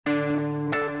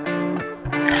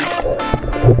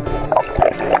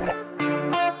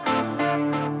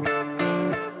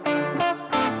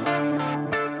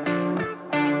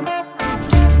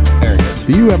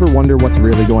Do you ever wonder what's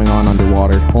really going on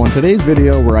underwater? Well, in today's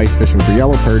video, we're ice fishing for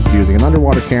yellow perch using an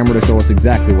underwater camera to show us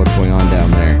exactly what's going on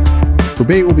down there. For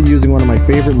bait, we'll be using one of my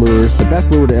favorite lures, the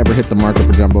best lure to ever hit the market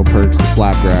for jumbo perch, the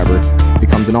slab grabber. It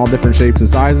comes in all different shapes and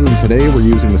sizes, and today we're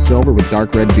using the silver with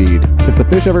dark red bead. If the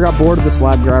fish ever got bored of the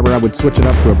slab grabber, I would switch it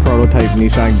up to a prototype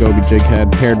Nishine Goby jig head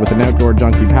paired with an outdoor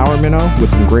junkie power minnow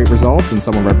with some great results, and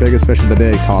some of our biggest fish of the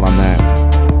day caught on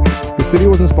that. This video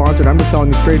wasn't sponsored, I'm just telling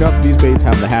you straight up, these baits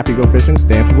have the Happy Go Fishing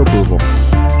stamp of approval.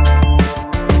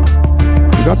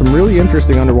 We got some really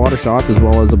interesting underwater shots as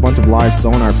well as a bunch of live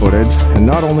sonar footage, and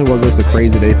not only was this a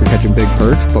crazy day for catching big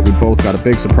perch, but we both got a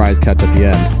big surprise catch at the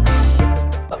end.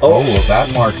 Oh,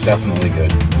 that mark's definitely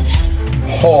good.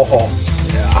 Oh,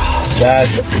 yeah,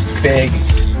 that's a big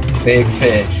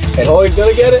fish. And oh, he's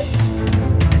gonna get it.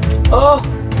 Oh,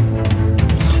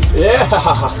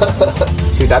 yeah.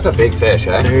 Dude, that's a big fish,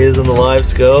 eh? There he is in the live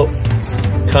scope,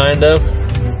 kind of.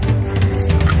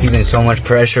 Keeping so much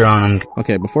pressure on him.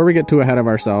 Okay, before we get too ahead of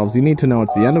ourselves, you need to know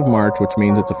it's the end of March, which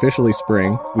means it's officially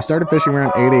spring. We started fishing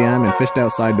around 8 a.m. and fished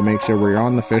outside to make sure we were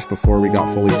on the fish before we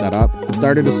got fully set up. It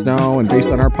started to snow, and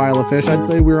based on our pile of fish, I'd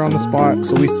say we were on the spot,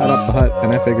 so we set up the hut,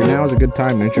 and I figured now is a good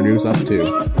time to introduce us too.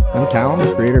 I'm Callum,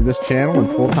 the creator of this channel and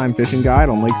full-time fishing guide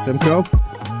on Lake Simcoe.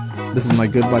 This is my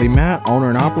good buddy Matt, owner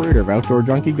and operator of Outdoor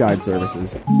Junkie Guide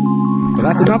Services. But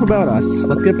that's enough about us.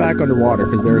 Let's get back underwater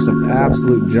because there are some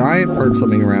absolute giant perch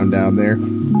swimming around down there.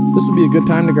 This would be a good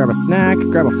time to grab a snack,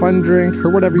 grab a fun drink, or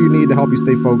whatever you need to help you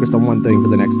stay focused on one thing for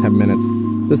the next 10 minutes.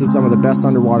 This is some of the best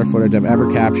underwater footage I've ever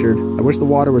captured. I wish the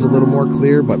water was a little more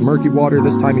clear, but murky water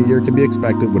this time of year can be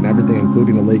expected when everything,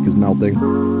 including the lake, is melting.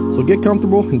 So get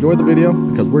comfortable, enjoy the video,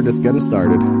 because we're just getting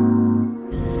started.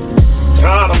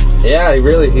 Got him. Yeah,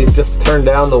 he's just turned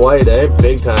down the white, eh?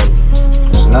 Big time.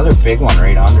 There's another big one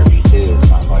right under me too. It's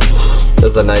not like this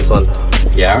is a nice one.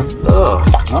 Yeah? Oh,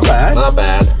 not bad. Not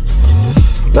bad.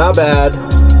 Not bad.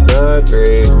 Not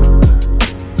great.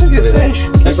 It's a good fish.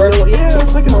 Yeah,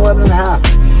 it's like an 11 and a half.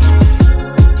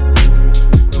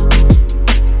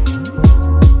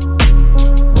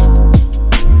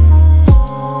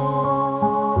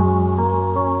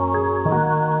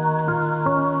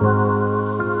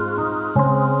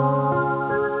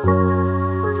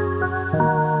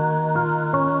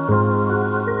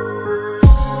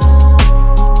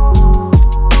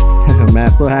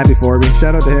 Matt's so happy for me.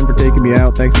 Shout out to him for taking me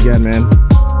out. Thanks again, man.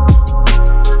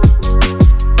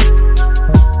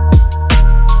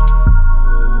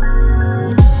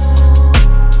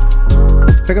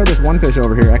 Check out this one fish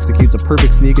over here. Executes a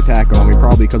perfect sneak attack on me,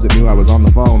 probably because it knew I was on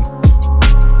the phone.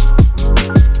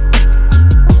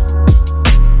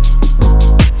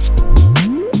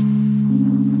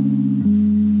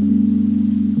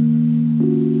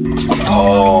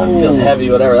 Oh, feels heavy,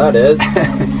 whatever that is.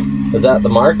 Is that the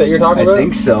mark that you're talking about? I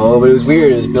think so, but it was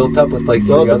weird. It was built up with like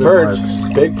three other perch.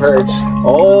 marks. Big perch.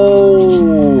 Oh!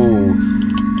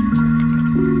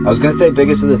 I was gonna say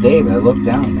biggest of the day, but I looked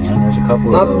down, man. There's a couple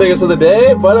of Not the biggest of the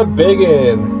day, but a big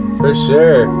one. For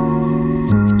sure.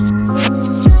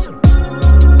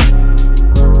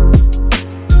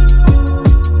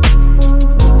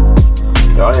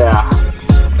 Oh yeah.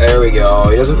 There we go.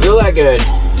 He doesn't feel that good.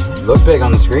 Look big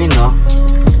on the screen though.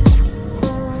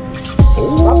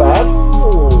 Not bad.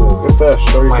 Ooh, good fish.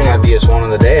 My heaviest one of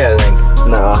the day, I think.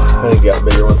 Nah, I think you got a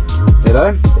bigger one. Did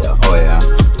I? Yeah. Oh yeah.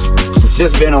 It's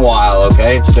just been a while,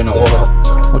 okay? It's been a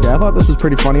while. Okay, I thought this was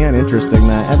pretty funny and interesting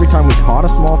that every time we caught a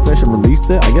small fish and released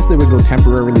it, I guess they would go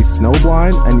temporarily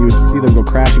snowblind and you would see them go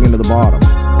crashing into the bottom.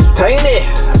 Tiny!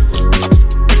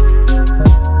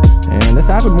 And this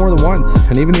happened more than once,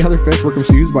 and even the other fish were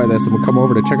confused by this and would come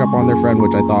over to check up on their friend,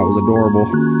 which I thought was adorable.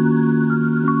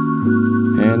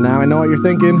 And now I know what you're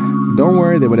thinking. Don't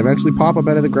worry, they would eventually pop up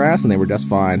out of the grass and they were just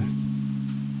fine.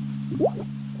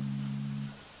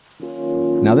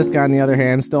 Now this guy on the other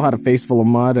hand still had a face full of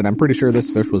mud, and I'm pretty sure this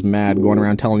fish was mad going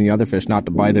around telling the other fish not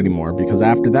to bite anymore, because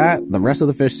after that, the rest of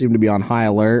the fish seemed to be on high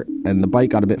alert, and the bite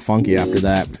got a bit funky after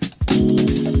that.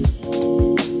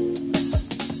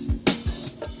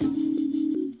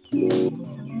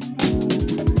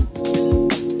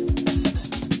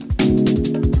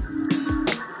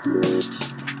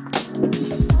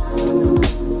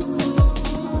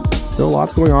 Still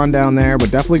lots going on down there, but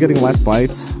definitely getting less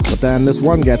bites. But then this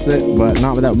one gets it, but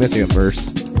not without missing it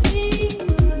first.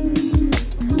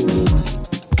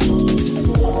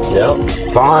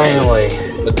 Yep. Finally.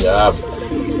 Good job.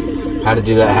 Had to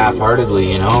do that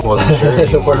half-heartedly, you know? Wasn't sure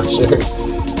anymore. For sure.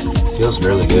 Feels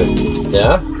really good.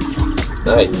 Yeah?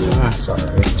 Nice.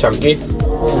 Sorry. Chunky.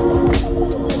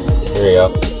 Here you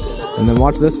go. And then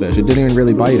watch this fish. It didn't even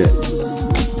really bite it.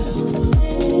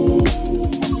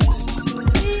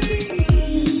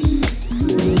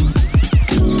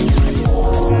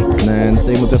 then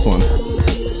same with this one.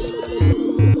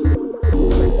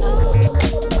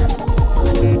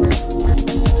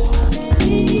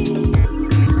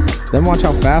 Then watch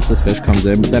how fast this fish comes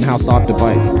in, but then how soft it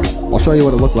bites. I'll show you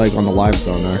what it looked like on the live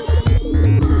sonar.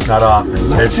 Not often.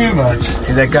 Not too much.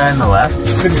 See that guy on the left?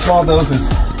 Pretty small doses.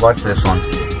 Watch this one.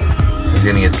 He's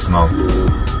gonna get smoked.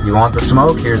 You want the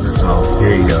smoke? Here's the smoke.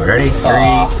 Here you go. Ready? 3,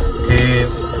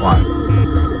 2, 1.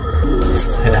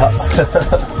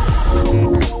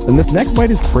 And this next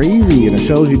bite is crazy, and it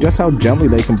shows you just how gently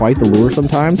they can bite the lure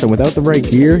sometimes, and without the right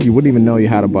gear, you wouldn't even know you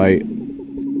had a bite.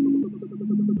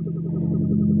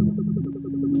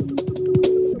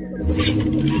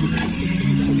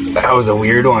 That was a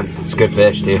weird one. It's a good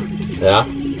fish too. Yeah?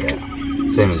 Yeah.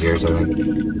 Same as yours, I think.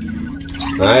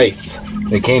 Nice.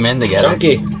 They came in together.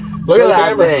 Chunky. Look at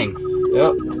that thing.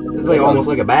 Yep. It's like almost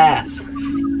like a bass.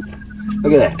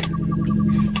 Look at that.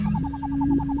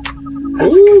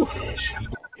 That's a good fish.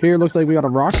 Here it looks like we got a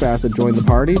rock bass that joined the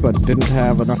party, but didn't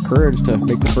have enough courage to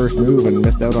make the first move and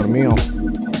missed out on a meal.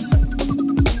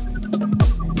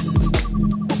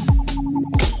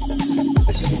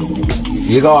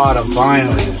 You got him,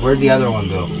 finally. Where'd the other one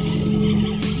go?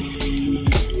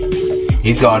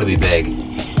 He's got to be big.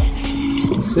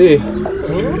 Let's see.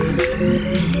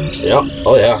 Yep.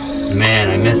 Oh, yeah. Man,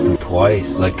 I missed him twice.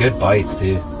 Like, good bites,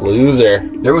 too. Loser.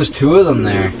 There was 2 of them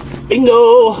there.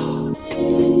 Bingo!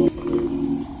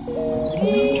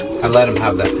 I let him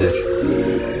have that fish.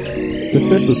 This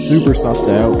fish was super sussed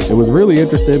out. It was really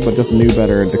interested, but just knew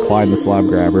better and declined the slab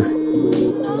grabber.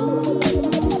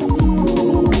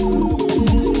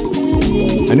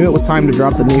 I knew it was time to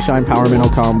drop the knee shine power minnow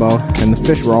combo, and the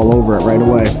fish were all over it right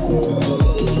away.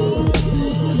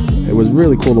 It was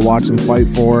really cool to watch them fight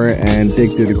for it and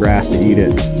dig through the grass to eat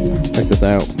it. Check this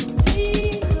out.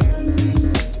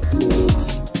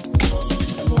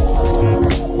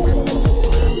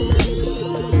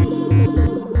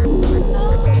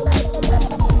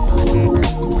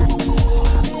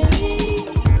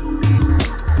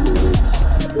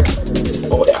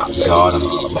 Oh, yeah. Got him.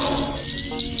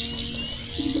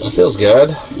 That feels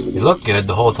good. He looked good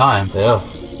the whole time. Yeah.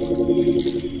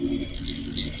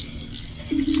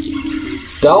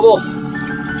 Double.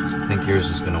 I think yours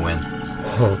is going to win.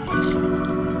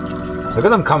 Look at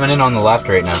them coming in on the left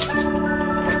right now.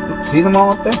 See them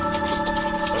all up there?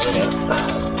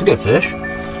 It's a good fish.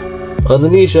 On the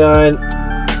knee shine.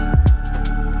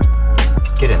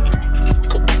 Get in there.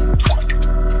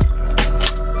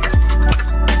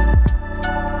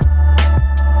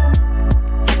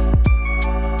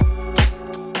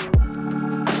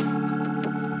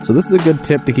 So this is a good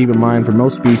tip to keep in mind for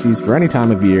most species for any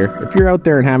time of year. If you're out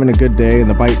there and having a good day and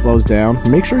the bite slows down,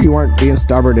 make sure you aren't being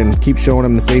stubborn and keep showing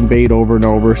them the same bait over and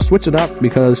over. Switch it up,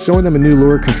 because showing them a new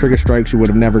lure can trigger strikes you would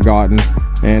have never gotten.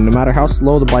 And no matter how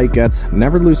slow the bite gets,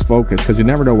 never lose focus, because you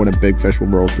never know when a big fish will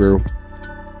roll through.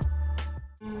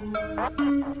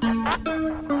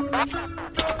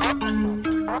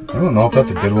 I don't know if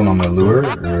that's a good one on my lure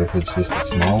or if it's just a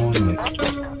small one. Like,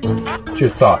 what's your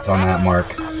thoughts on that mark?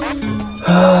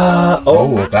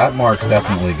 Oh, that mark's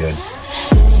definitely good.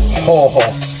 Oh,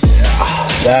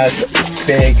 that's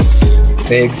big,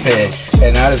 big fish.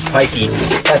 And that is pikey.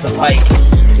 That's a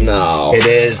pike. No. It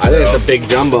is. I think it's a big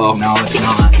jumbo. No, it's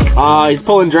not. Ah, he's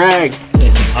pulling drag.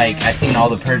 It's a pike. I've seen all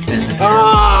the perch disappear.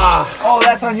 Ah! Oh,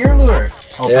 that's on your lure.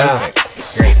 Oh, Yeah.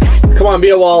 perfect. Great. Come on,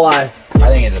 be a walleye. I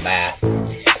think it's a bass.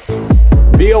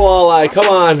 Be a walleye, come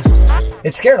on.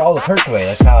 It scared all the perch away.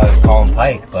 That's how I was calling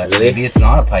pike, but Really? maybe it's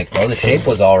not a pike, bro. The shape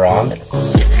was all wrong.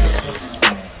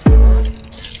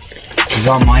 He's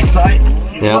on my side.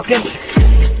 You Yeah. looking?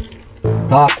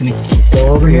 Talk to me.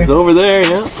 Go over here. He's over there,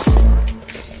 yeah.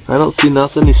 I don't see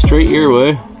nothing. He's straight your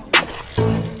way.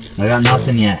 I got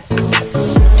nothing yet.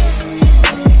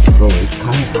 Bro, he's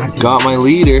kind of acting. Got my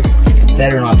leader.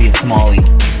 Better not be a smallie.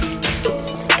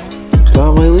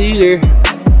 Got my leader.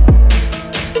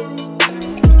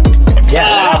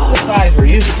 Yeah, that's the size we're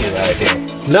used to right here.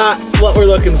 Not what we're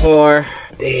looking for.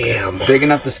 Damn. Big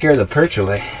enough to scare the perch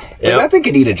away. Yep. I think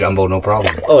could eat a jumbo, no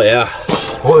problem. Oh, yeah.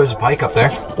 Oh, there's a pike up there.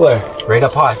 Where? Right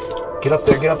up high. Get up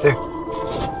there, get up there.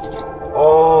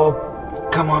 Oh,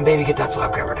 come on, baby, get that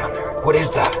slab grabber down there. What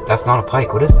is that? That's not a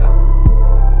pike. What is that?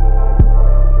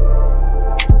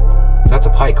 That's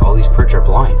a pike. All these perch are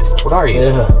blind. What are you?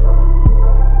 Yeah.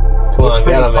 Come Looks on,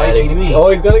 pretty get him, pikey Maddie. to me. Oh,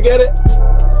 he's gonna get it.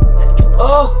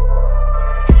 Oh.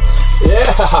 Yeah.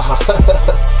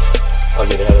 I'll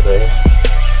get out of there.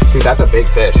 Dude, that's a big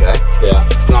fish, eh? Yeah.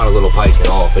 It's not a little pike at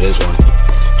all if it is one.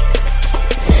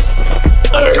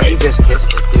 Alright. He just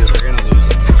kissed it, dude. We're gonna lose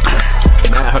him.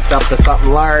 Matt hooked up to something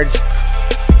large.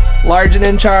 Large and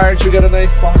in charge. We got a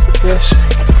nice box of fish.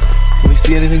 Can we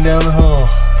see anything down the hole?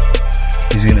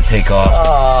 He's gonna take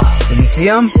off. Did you see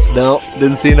him? No,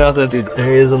 didn't see nothing. Dude,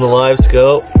 there he is on the live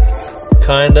scope.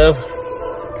 Kind of.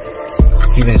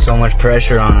 Keeping so much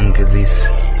pressure on him because he's...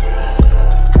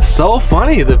 So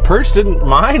funny, the perch didn't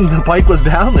mind the pike was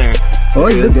down there. Oh,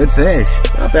 he's a good fish.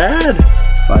 Not bad.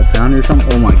 5 pounder or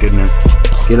something? Oh my goodness.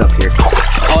 Get up here.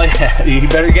 Oh yeah, you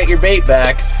better get your bait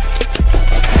back.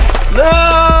 No!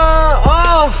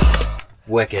 Oh!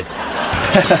 Wicked.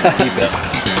 Keep it.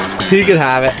 He could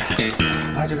have it.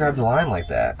 Why'd you grab the line like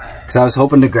that? Because I was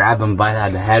hoping to grab him by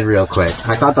the head real quick.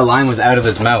 I thought the line was out of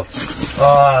his mouth.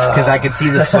 Because I could see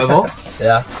the swivel.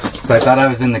 Yeah. So I thought I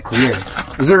was in the clear.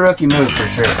 It was a rookie move for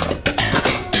sure.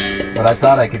 But I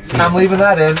thought I could see I'm leaving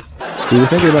that in. We were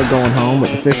thinking about going home, but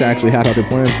the fish actually had other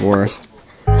plans for us.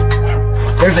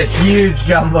 There's a huge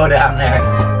jumbo down there.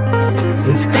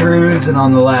 He's cruising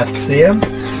on the left. See him?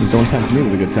 Don't tempt me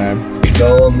with a good time.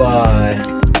 Going by.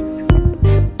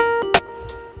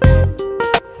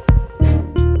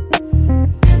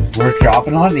 We're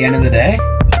chopping on at the end of the day?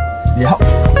 Yep.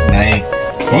 Nice.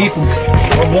 Keep him.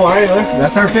 One more either.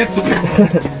 That's our 50.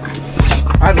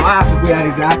 I'd laugh if we had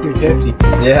exactly 50.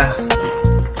 Yeah.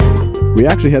 We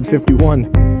actually had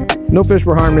 51. No fish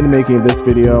were harmed in the making of this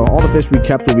video. All the fish we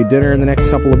kept will be dinner in the next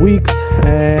couple of weeks,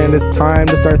 and it's time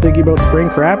to start thinking about spring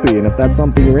crappie. And if that's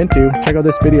something you're into, check out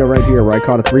this video right here where I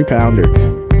caught a 3-pounder.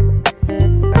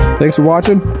 Thanks for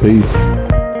watching. Peace.